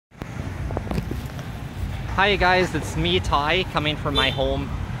Hi guys, it's me, Ty, coming from my home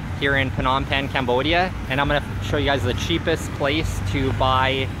here in Phnom Penh, Cambodia, and I'm gonna show you guys the cheapest place to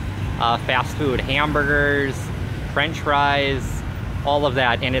buy fast food, hamburgers, French fries, all of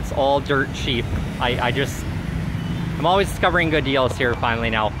that, and it's all dirt cheap. I'm always discovering good deals here finally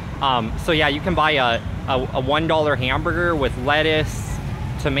now. So yeah, you can buy a $1 hamburger with lettuce,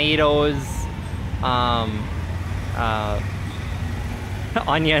 tomatoes,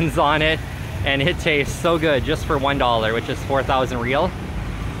 onions on it, and it tastes so good just for $1, which is 4,000 real.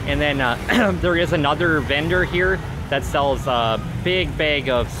 And then there is another vendor here that sells a big bag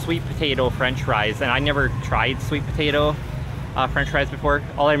of sweet potato French fries, and I never tried sweet potato French fries before.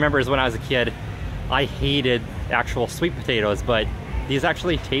 All I remember is when I was a kid, I hated actual sweet potatoes, but these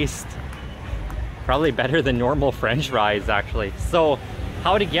actually taste probably better than normal French fries actually. So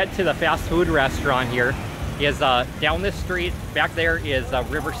how to get to the fast food restaurant here is down this street. Back there is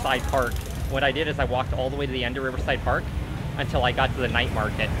Riverside Park. What I did is I walked all the way to the end of Riverside Park until I got to the night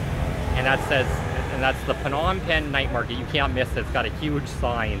market, and that's the Phnom Penh night market. You can't miss it. It's got a huge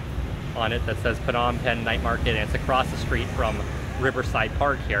sign on it that says Phnom Penh night market, and it's across the street from Riverside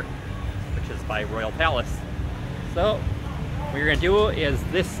Park here, which is by Royal Palace. So what you're gonna do is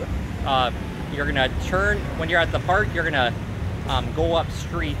this, you're gonna turn, when you're at the park, you're gonna go up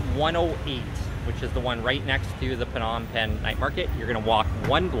street 108, which is the one right next to the Phnom Penh night market. You're gonna walk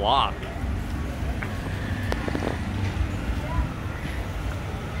 1 block.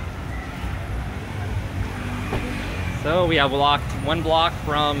 So we have walked 1 block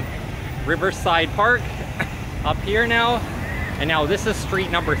from Riverside Park up here now, and now this is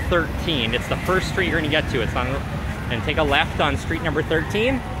street number 13. It's the first street you're gonna get to. It's on, and take a left on street number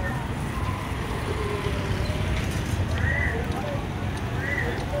 13.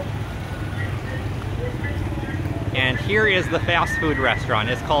 And here is the fast food restaurant.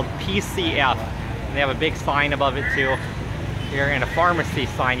 It's called PCF. And they have a big sign above it too here, and a pharmacy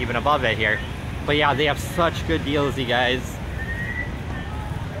sign even above it here. But yeah, they have such good deals, you guys.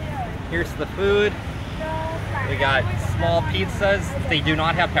 Here's the food. We got small pizzas. They do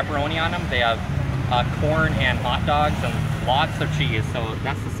not have pepperoni on them. They have corn and hot dogs and lots of cheese. So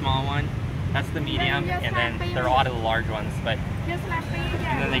that's the small one. That's the medium, and then they're out of the large ones. But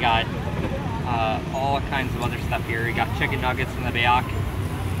and then they got all kinds of other stuff here. We got chicken nuggets in the back,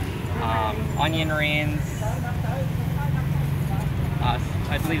 onion rings.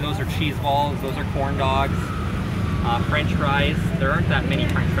 I believe those are cheese balls. Those are corn dogs. French fries. There aren't that many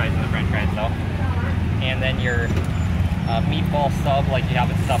French fries in the French fries though. And then your meatball sub, like you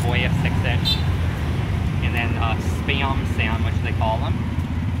have at Subway, a 6-inch. And then Spam sandwich, they call them.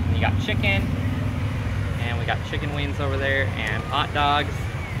 And you got chicken. And we got chicken wings over there, and hot dogs.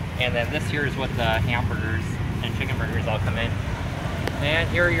 And then this here is what the hamburgers and chicken burgers all come in. And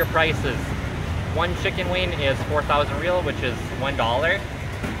here are your prices. 1 chicken wing is 4,000 real, which is $1.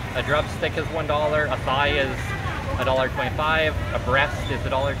 A drumstick is $1. A thigh is $1.25. A breast is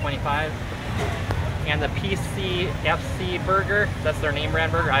 $1.25. And the PCFC burger, that's their name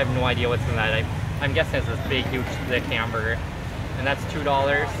brand burger. I have no idea what's in that. I'm guessing it's this big, huge, thick hamburger. And that's $2.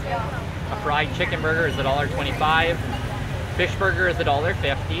 A fried chicken burger is $1.25. Fish burger is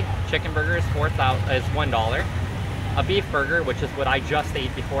 $1.50. Chicken burger is $1. A beef burger, which is what I just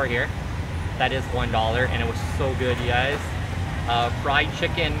ate before here, that is $1, and it was so good, you guys. Fried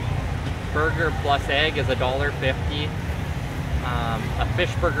chicken burger plus egg is $1.50. A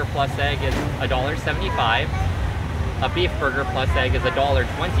fish burger plus egg is $1.75. A beef burger plus egg is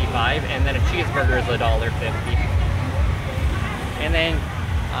 $1.25, and then a cheeseburger is $1.50. And then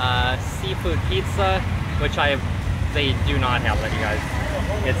seafood pizza, which they do not have that, you guys.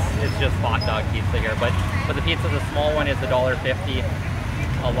 It's just hot dog pizza here, but the pizza, the small one is $1.50.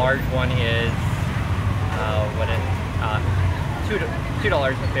 A large one is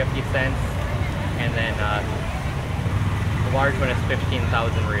 $2.50, and then the large one is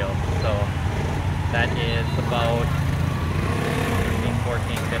 15,000 real. So that is about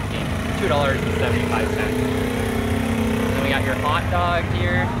 14, 15, $2.75. Then we got your hot dog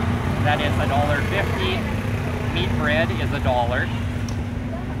here. That is $1.50. Meat bread is $1,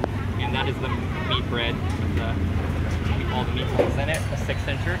 and that is the meat bread with all the meatballs in it, a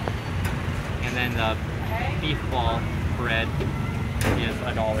 6-incher. And then the beef ball bread is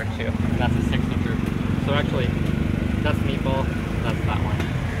 $1 too, and that's a 6-incher. So actually, that's meatball, that's that one.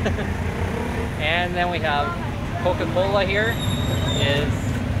 And then we have Coca-Cola here is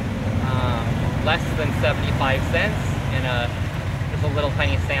less than 75 cents, and there's a little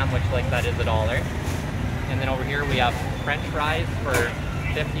tiny sandwich like that is $1. And then over here we have French fries for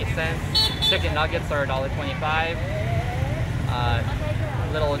 50 cents. Chicken nuggets are $1.25.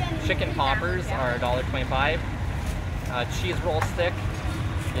 Little chicken chicken poppers are $1.25. Cheese roll stick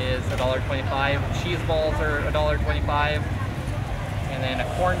is $1.25. Cheese balls are $1.25. And then a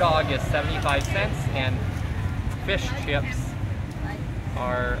corn dog is 75 cents, and fish chips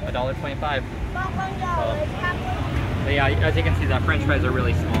are $1.25. So, yeah, as you can see, that French fries are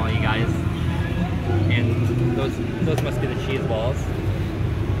really small, you guys. And those must be the cheese balls.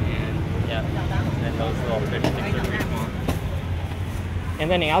 And yeah, and then those little fish sticks are pretty small. And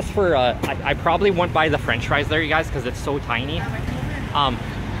then as for, I probably wouldn't buy the French fries there, you guys, because it's so tiny.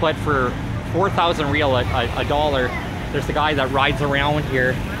 But for 4,000 real, a dollar, there's a guy that rides around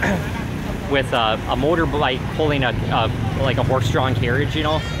here with a motorbike pulling like a horse-drawn carriage, you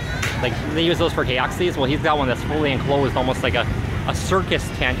know? Like, they use those for taxis. Well, he's got one that's fully enclosed, almost like a circus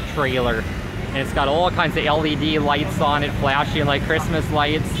tent trailer. And it's got all kinds of LED lights on it, flashing like Christmas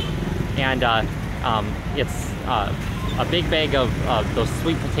lights. And it's a big bag of those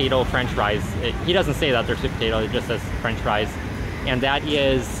sweet potato French fries. He doesn't say that they're sweet potato, it just says French fries. And that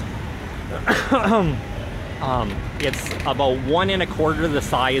is, it's about 1 1/4 the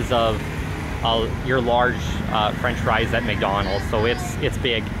size of your large French fries at McDonald's. So it's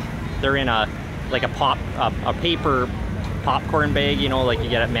big. They're in a paper popcorn bag, you know, like you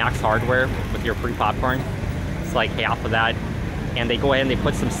get at Max Hardware with your free popcorn. It's like half of that. And they go ahead and they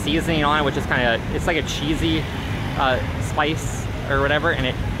put some seasoning on it, which is kind of, it's like a cheesy spice or whatever, and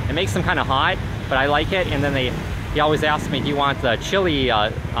it makes them kind of hot, but I like it. And then he always asks me, do you want the chili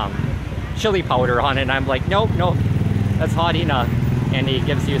powder on it? And I'm like, nope, that's hot enough. And he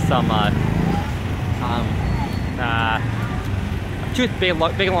gives you some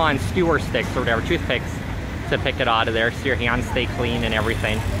big long skewer sticks or whatever, toothpicks, to pick it out of there so your hands stay clean and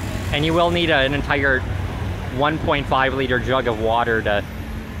everything. And you will need an entire 1.5 liter jug of water to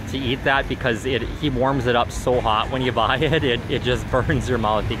eat that, because he warms it up so hot when you buy it, it just burns your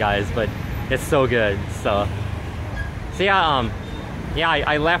mouth, you guys, but it's so good. So yeah,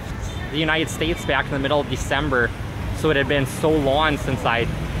 I left the United States back in the middle of December, so it had been so long since I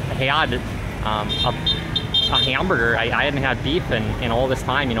had a hamburger. I hadn't had beef in all this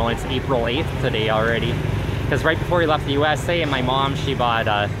time, you know. It's April 8th today already, because right before we left the USA, my mom, she bought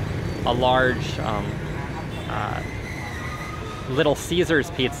a large Little Caesars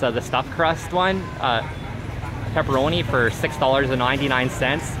pizza, the stuffed crust one, pepperoni for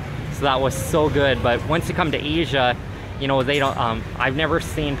 $6.99. So that was so good. But once you come to Asia, you know, they don't, I've never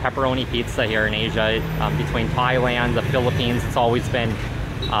seen pepperoni pizza here in Asia. Between Thailand, the Philippines, it's always been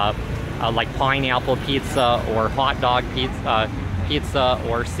like pineapple pizza or hot dog pizza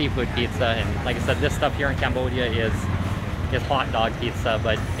or seafood pizza. And like I said, this stuff here in Cambodia is hot dog pizza,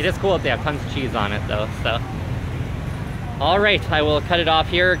 but it is cool that they have tons of cheese on it though. So all right, I will cut it off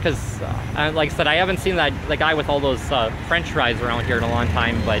here, because like I said, I haven't seen the guy with all those French fries around here in a long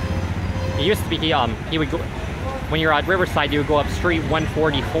time. But he used to be, he would go, when you're at Riverside, you would go up Street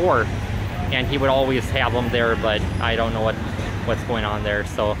 144, and he would always have them there, but I don't know what's going on there.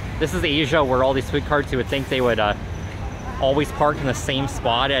 So this is Asia, where all these food carts, you would think they would always park in the same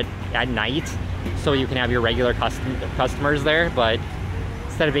spot at night, so you can have your regular customers there. But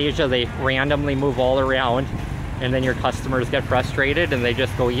instead of Asia, they randomly move all around, and then your customers get frustrated and they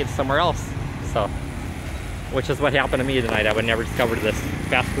just go eat somewhere else. So, which is what happened to me tonight. I would never discovered this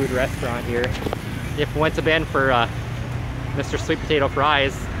fast food restaurant here if it wouldn't have been for Mr. Sweet Potato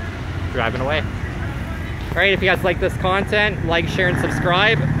Fries driving away. All right, if you guys like this content, like, share, and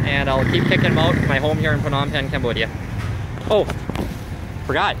subscribe, and I'll keep kicking them out. My home here in Phnom Penh, Cambodia. Oh,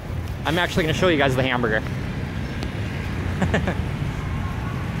 forgot. I'm actually going to show you guys the hamburger.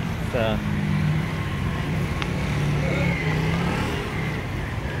 So,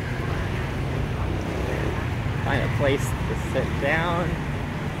 find a place to sit down.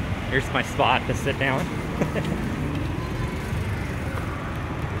 Here's my spot to sit down.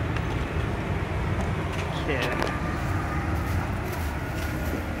 Okay.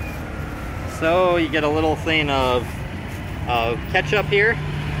 So you get a little thing of ketchup here.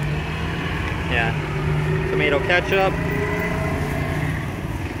 Yeah, tomato ketchup.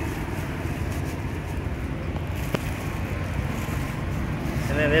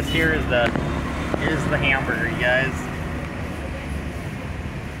 And then this here is the hamburger, you guys.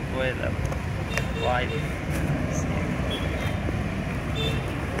 With a live.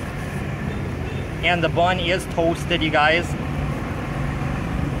 And the bun is toasted, you guys.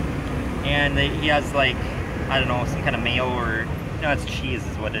 And he has, like, I don't know, some kind of mayo, or no, it's cheese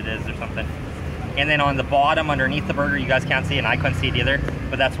is what it is, or something. And then on the bottom underneath the burger, you guys can't see it, and I couldn't see it either,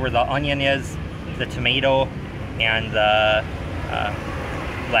 but that's where the onion is, the tomato, and the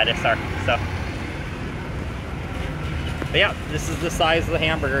lettuce are. So But yeah, this is the size of the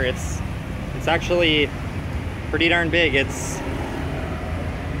hamburger. It's actually pretty darn big.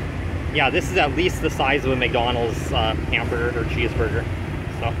 Yeah, this is at least the size of a McDonald's hamburger or cheeseburger.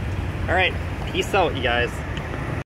 So, all right, peace out, you guys.